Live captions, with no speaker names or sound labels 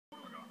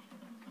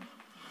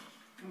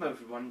Hello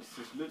everyone, this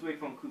is Ludwig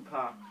von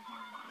Cooper,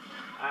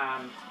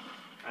 and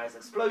there's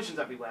explosions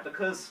everywhere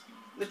because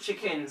the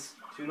chickens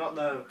do not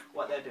know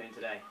what they're doing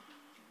today.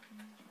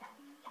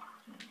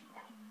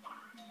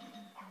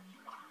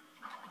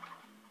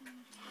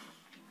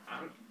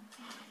 It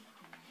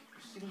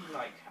seems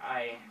like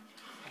I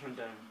haven't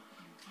done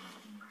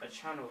a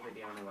channel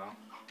video in a while.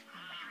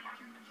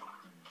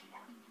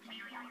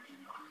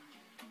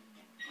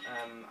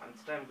 And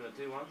today I'm going to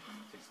do one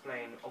to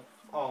explain.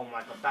 Oh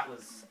my god, that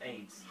was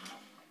AIDS.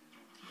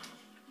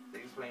 To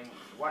explain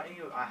why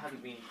I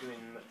haven't been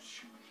doing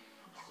much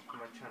on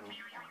my channel.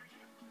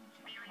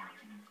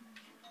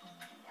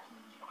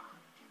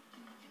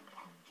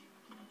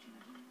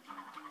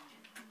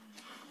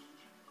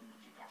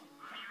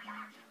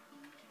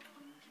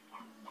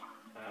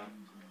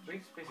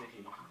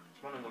 Basically,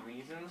 one of the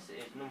reasons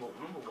is number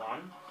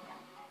one.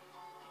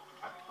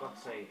 I've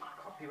got a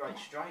copyright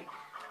strike.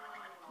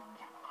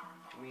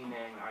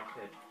 Meaning I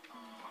could...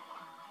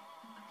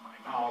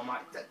 Oh my...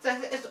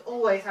 It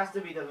always has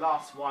to be the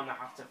last one that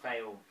has to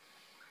fail.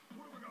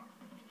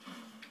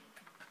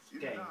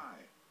 Game.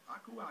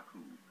 My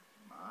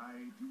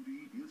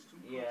duty is to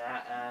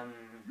yeah,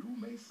 You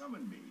may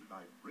summon me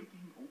by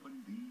breaking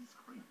open these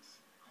crates.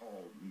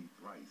 Call me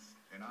thrice,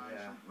 and I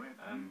shall grant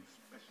you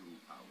special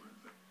powers.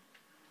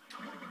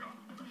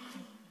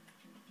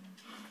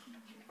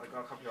 I got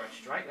a copyright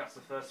strike, that's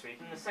the first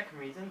reason. The second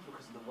reason is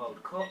because of the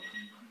World Cup.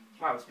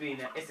 Well,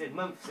 it's a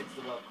month since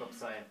the World Cup,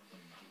 so...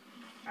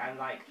 And,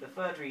 like, the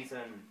third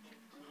reason...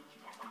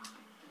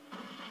 I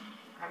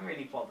haven't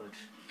really bothered.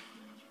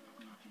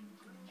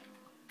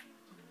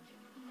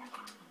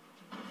 I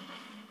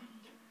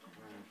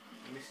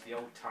miss the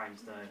old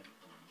times, though.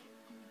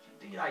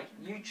 Like,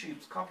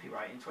 YouTube's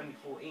copyright in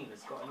 2014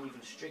 has gotten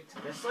even stricter.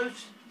 They're so...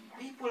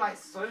 People, like,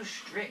 so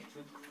strict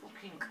with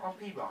fucking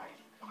copyright.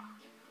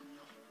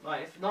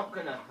 Like, it's not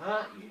gonna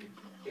hurt you.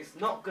 It's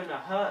not gonna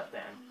hurt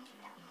them.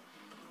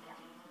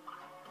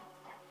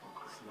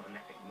 Not an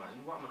epic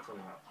moment. What am I talking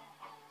about?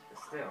 But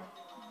still,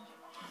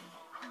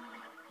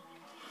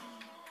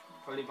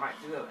 probably might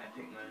do an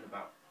epic moment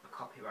about the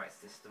copyright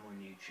system on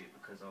YouTube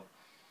because of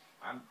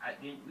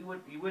you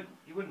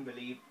wouldn't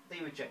believe they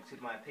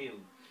rejected my appeal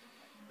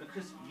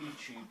because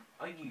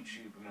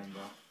YouTube,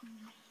 remember,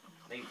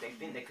 they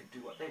think they could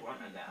do what they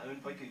want and they're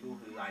owned by Google,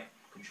 who like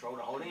control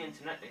the whole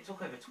internet. They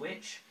took over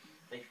Twitch.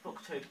 They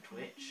fucked over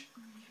Twitch,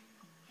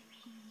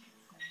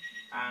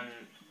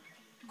 and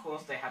of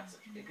course they had to,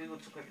 Google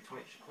took over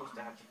Twitch, of course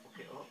they had to fuck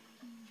it up.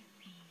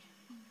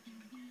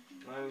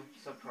 No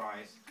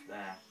surprise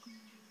there.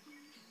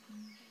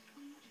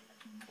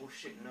 Oh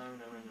shit, no.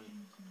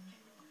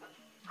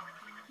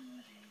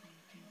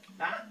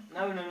 Ah,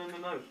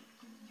 no.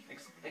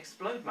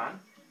 Explode, man.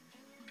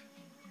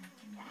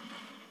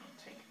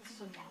 Take it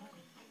so long.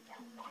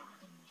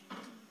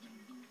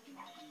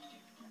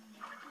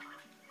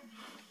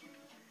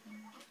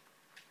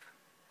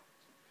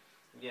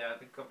 Yeah,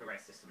 the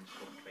copyright system's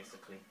fucked,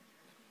 basically.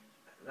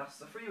 That's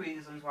the 3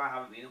 reasons why I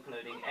haven't been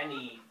uploading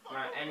any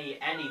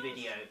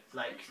video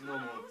like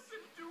normal.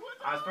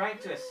 I was planning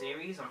to do a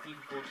series on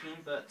FIFA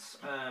 14, but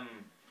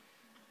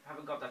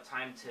haven't got the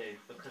time to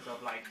because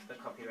of like the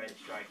copyright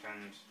strike,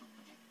 and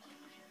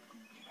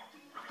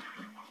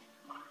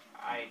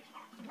I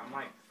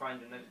might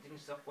find another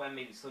software,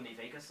 maybe Sunny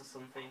Vegas or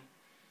something.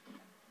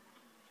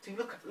 See,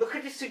 look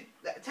at this.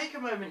 Take a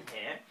moment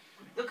here.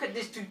 Look at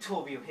this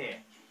tutorial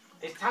here.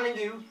 It's telling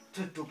you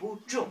to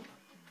double jump,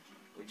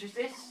 which is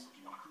this.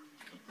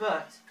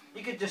 But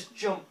you could just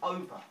jump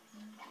over.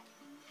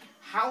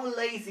 How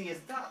lazy is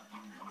that?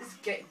 This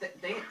game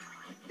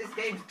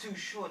is too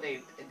short.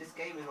 This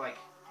game is like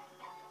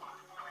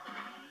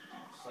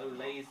so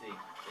lazy.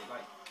 They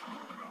like.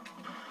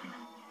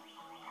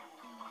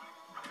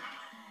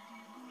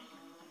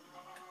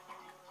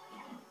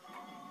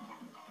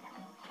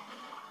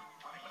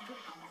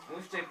 I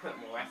wish they put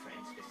more effort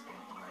into this game.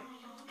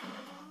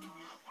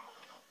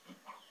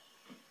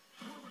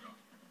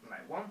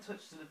 Like one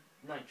touch to the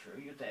nitro,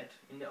 you're dead.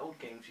 In the old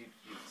games, you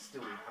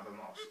still have a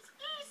mask. It's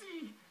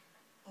easy.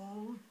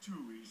 Oh,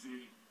 too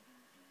easy.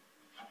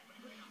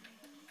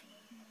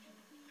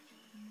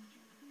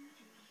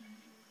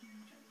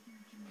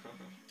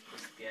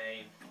 This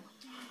game.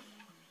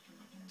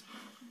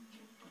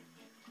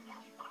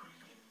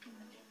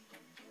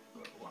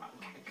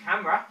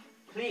 Camera,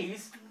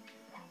 please.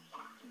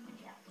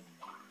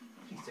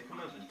 Please take a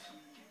moment.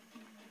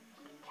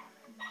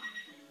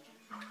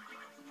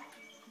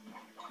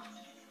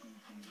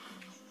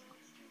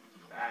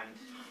 And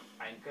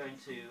I'm going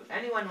to...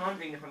 Anyone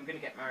wondering if I'm going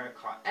to get Mario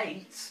Kart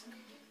 8?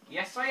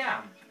 Yes, I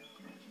am.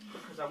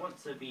 Because I want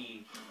to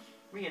be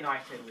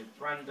reunited with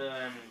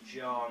Brandon,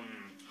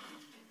 John,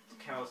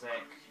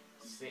 Kelzek,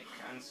 Sick,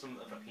 and some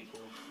other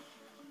people.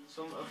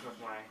 Some other of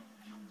my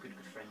good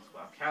friends.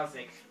 Well,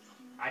 Kelzek,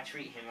 I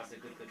treat him as a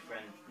good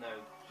friend.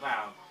 No,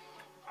 wow.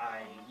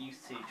 I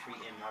used to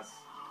treat him as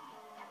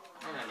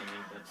an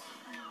enemy, but...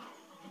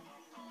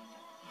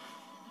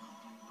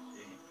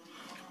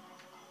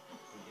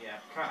 Yeah,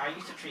 I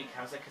used to treat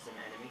Kelzek as an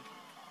enemy.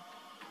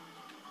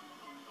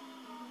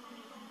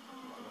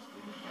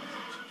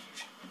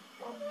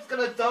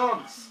 gonna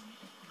dance.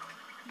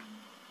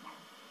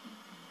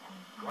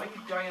 Why are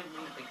you dying on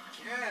me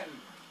again?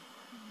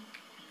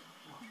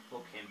 Oh,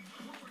 fuck him.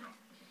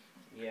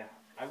 Yeah,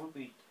 I will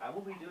be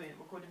doing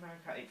recording Mario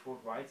Kart 8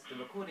 Worldwide. The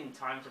recording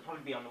times will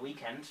probably be on the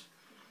weekend.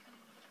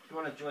 If you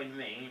want to join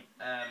me,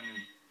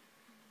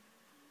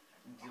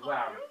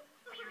 wow.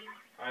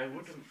 I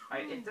wouldn't.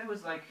 If there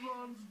was like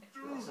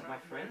lots of my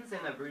friends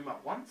in a room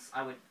at once,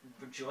 I would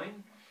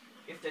join.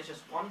 If there's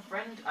just one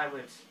friend, I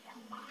would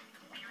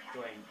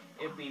join.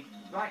 It'd be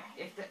like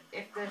if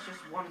there's just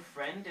one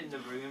friend in the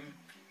room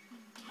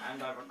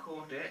and I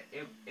record it,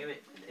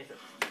 it's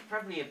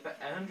probably a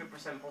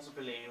 100%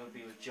 possibility it would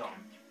be with John.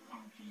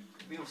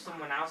 If it be with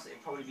someone else,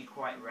 it'd probably be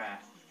quite rare.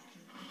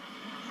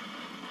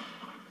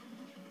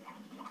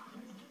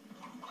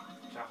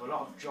 So I have a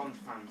lot of John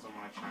fans on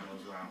my channel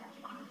as well.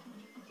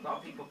 A lot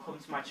of people come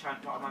to my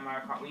channel, a lot of my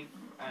Mario Kart Wii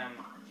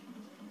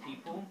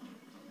people.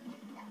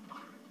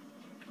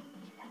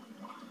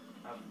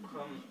 A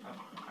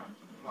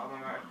lot of my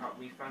Mario Kart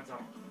Wii fans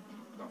I've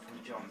got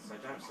from John, so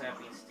don't say I've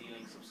been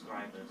stealing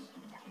subscribers.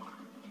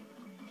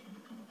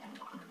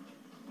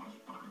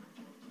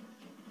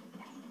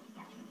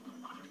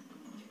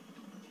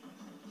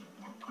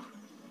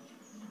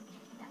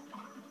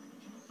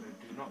 So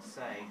do not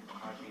say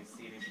I've been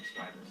stealing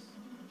subscribers.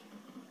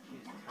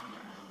 Use the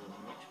camera angle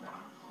much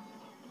better.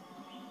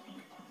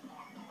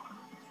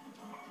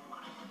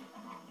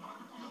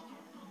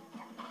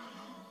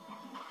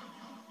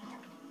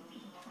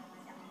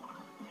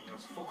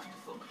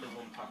 Fuck the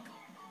Wumpa.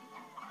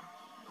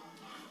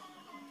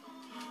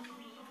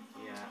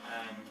 Yeah,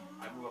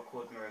 I will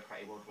record Mario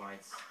Kart 8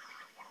 Worldwide.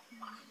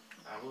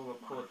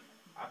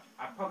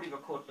 I'll probably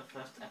record the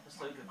first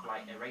episode of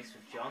like a race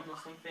with John or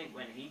something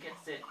when he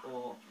gets it,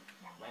 or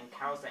when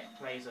Kalzek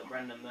plays or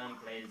Brandon Mern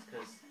plays,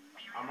 because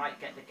I might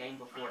get the game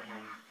before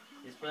him.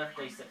 His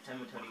birthday's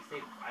September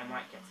 26th, I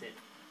might get it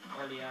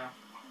earlier.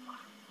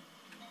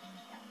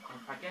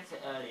 If I get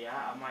it earlier,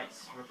 I might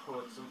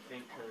record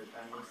something,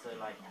 and also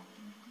like,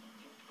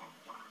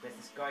 there's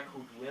this guy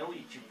called Will,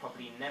 which you've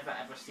probably never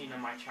ever seen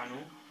on my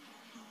channel.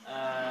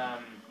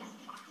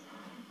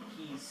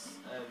 You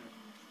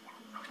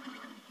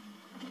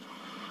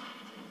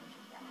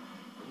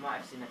might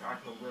have seen a guy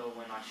called Will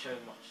when I show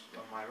much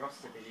on my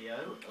roster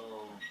video,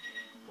 or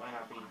when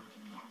I've been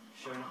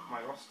showing off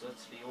my roster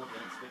to the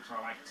audience, which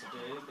I like to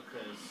do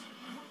because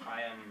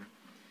I am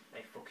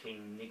a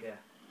fucking nigger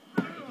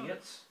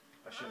idiot.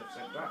 I should have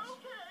said that.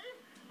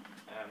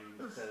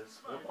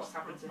 Because what's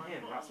happened to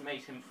him? That's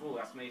made him fall.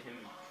 That's made him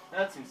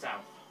hurt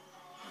himself.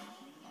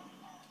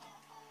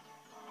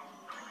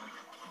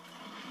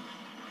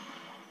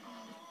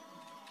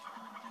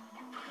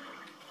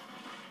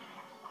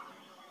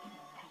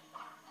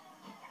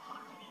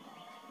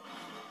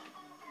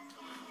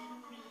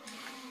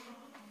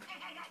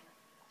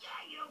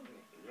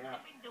 Yeah.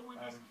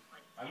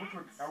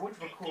 I would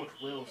record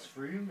Will's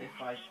room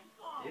if I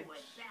did.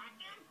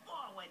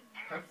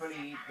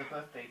 Hopefully the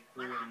birthday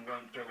room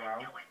won't go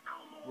well.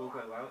 Will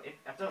go well.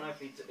 I don't know if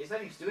he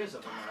said he's doing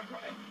something like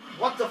that.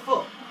 What the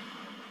fuck?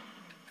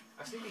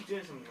 I think he's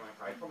doing something like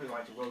that. He probably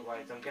might do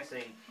worldwide. I'm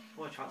guessing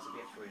what a chance to be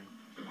a room.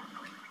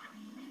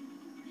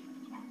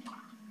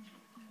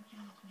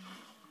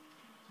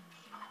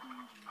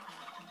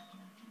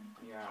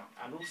 Yeah,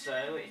 and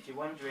also if you're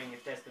wondering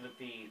if there's going to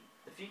be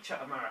the future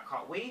of Mario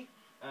Kart Wii,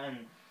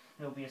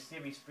 there'll be a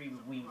Series 3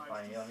 with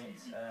Wi-Fi on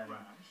it.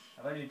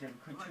 I've only done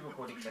 2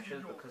 recording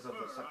sessions because of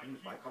what's happened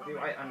with my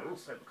copyright, and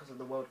also because of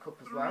the World Cup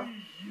as well.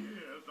 3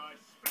 years I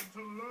spent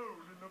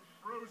alone in the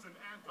frozen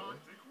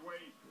Antarctic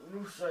waste. And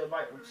also, I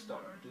might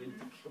start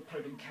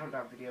uploading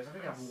countdown videos. I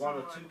think I have 1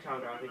 or 2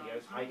 countdown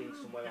videos hiding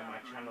somewhere on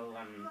my channel,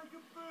 and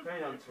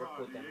going on to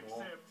record them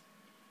more.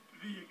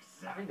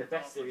 I think the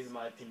best series, in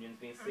my opinion, has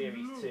been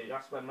Series 2.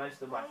 That's where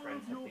most of my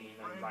friends have been,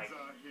 and like,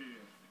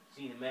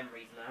 seeing the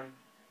memories now.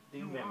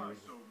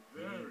 Memories.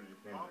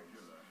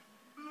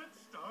 Let's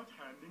start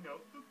handing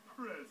out the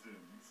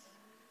presents.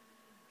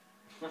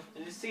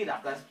 Did you see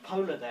that? There's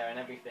Polar there and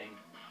everything.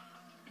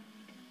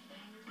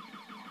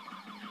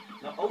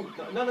 No, oh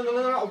no!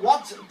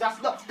 What?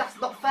 That's not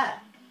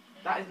fair.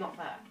 That is not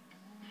fair.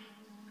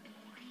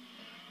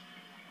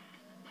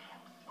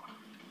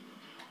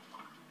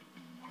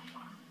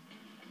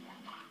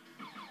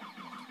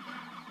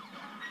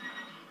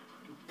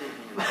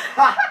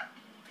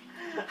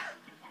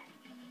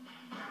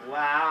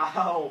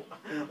 Wow!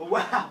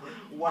 Wow!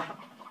 Wow!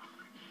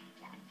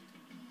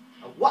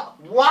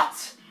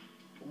 What?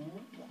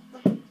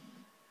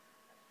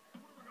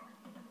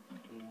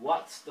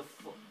 What the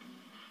fuck?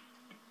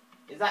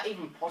 Is that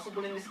even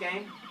possible in this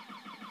game?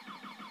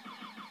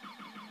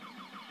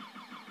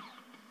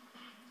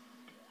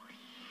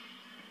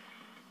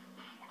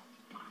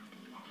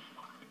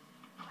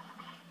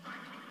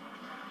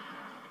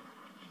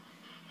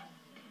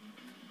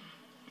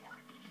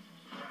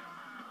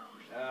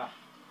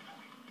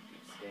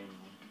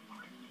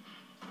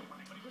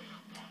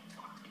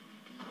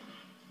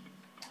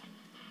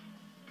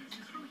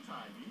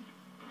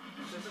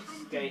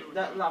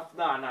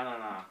 No.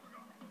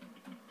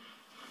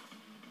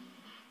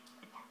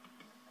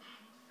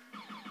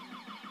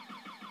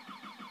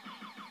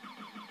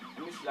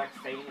 notoriously like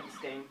failing at this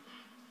game.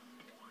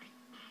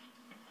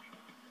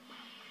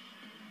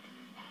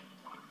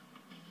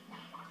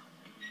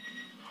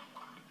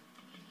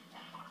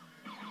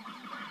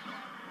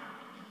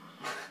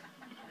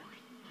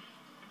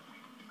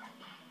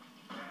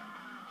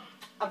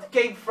 And the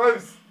game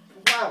froze.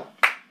 Wow.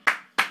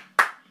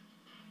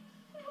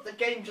 The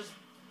game just...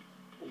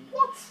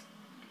 What?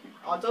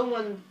 I don't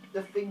want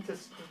the thing to...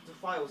 the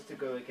files to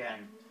go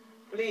again.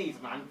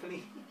 Please, man,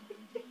 please.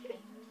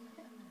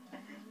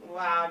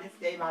 Wow, this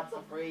game had to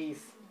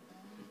freeze.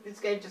 This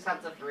game just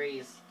had to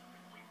freeze.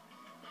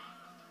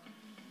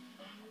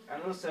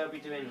 And also I'll be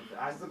doing...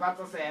 I was about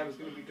to say I was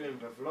going to be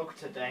doing a vlog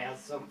today or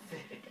something.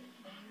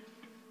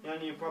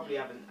 And you probably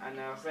haven't. And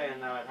I was saying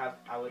now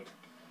I would...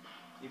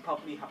 You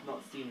probably have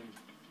not seen...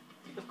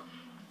 Look.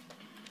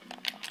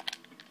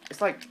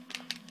 It's like...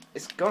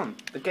 It's gone.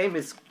 The game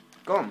is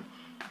gone.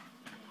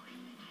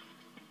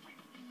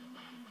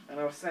 And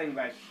I was saying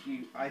like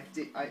you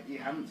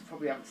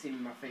probably haven't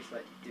seen my face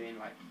like doing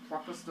like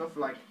proper stuff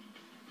like,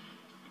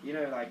 you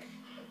know, like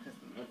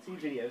the 2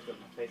 videos that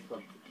my face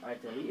got, I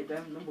deleted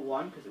them. Number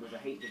 1 because it was a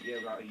hate video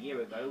about a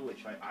year ago,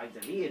 which I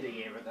deleted a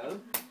year ago.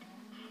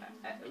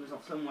 It was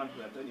of someone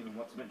who I don't even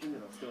want to mention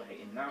because I still hate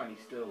him now, and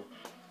he's still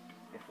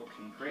a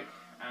fucking prick.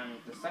 And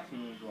the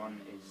second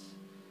one is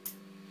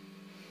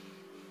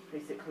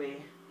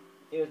basically,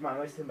 it was my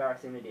most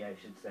embarrassing video, I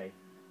should say.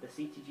 The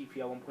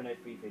CTGPR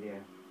 1.03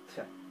 video.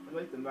 The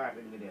most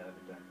embarrassing video I've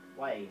ever done.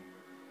 Why?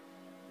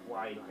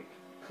 Why, like...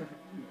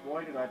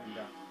 why did I do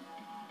that?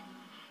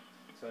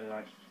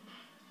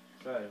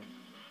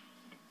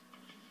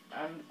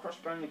 And Crash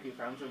Bandicoot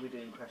fans will be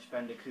doing Crash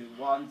Bandicoot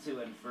 1, 2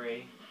 and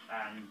 3,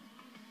 and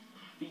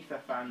FIFA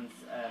fans,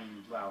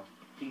 well,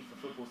 FIFA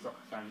football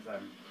soccer fans,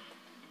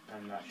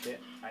 and that shit.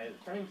 I was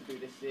planning to do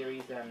this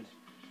series and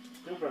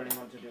still running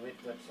on to do it,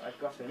 but I've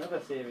got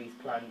another series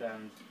planned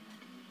and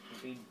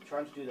I've been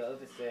trying to do the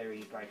other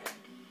series, like,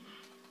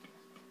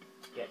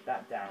 get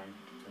that down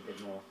a bit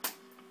more.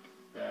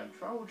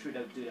 Trial True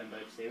don't do them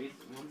both series.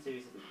 One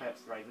series is the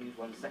Playoffs Rivalries,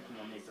 the second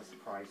one is a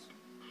surprise.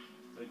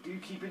 So do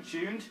keep it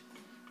tuned.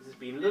 This has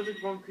been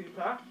Ludwig von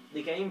Cooper,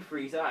 the Game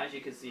Freezer, as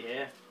you can see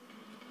here.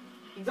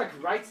 He's like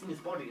right in his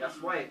body, that's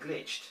why it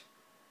glitched.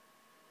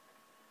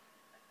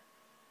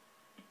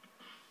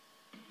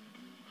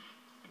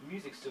 The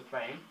music's still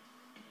playing.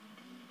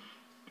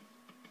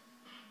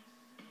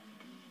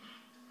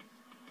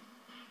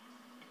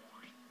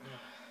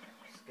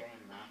 This game,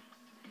 man.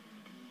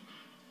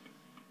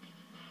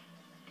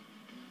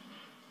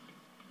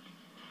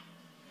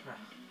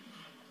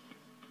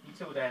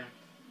 Until then,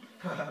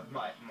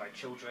 my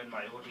children,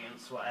 my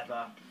audience,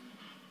 whatever.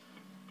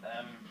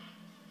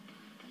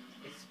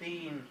 It's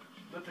been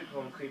Ludwig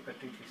von Cooper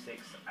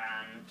 226,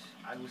 and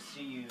I will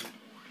see you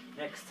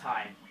next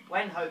time,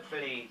 when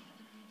hopefully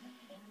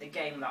the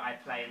game that I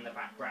play in the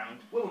background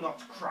will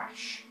not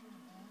crash.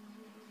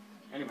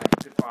 Anyway,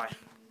 goodbye.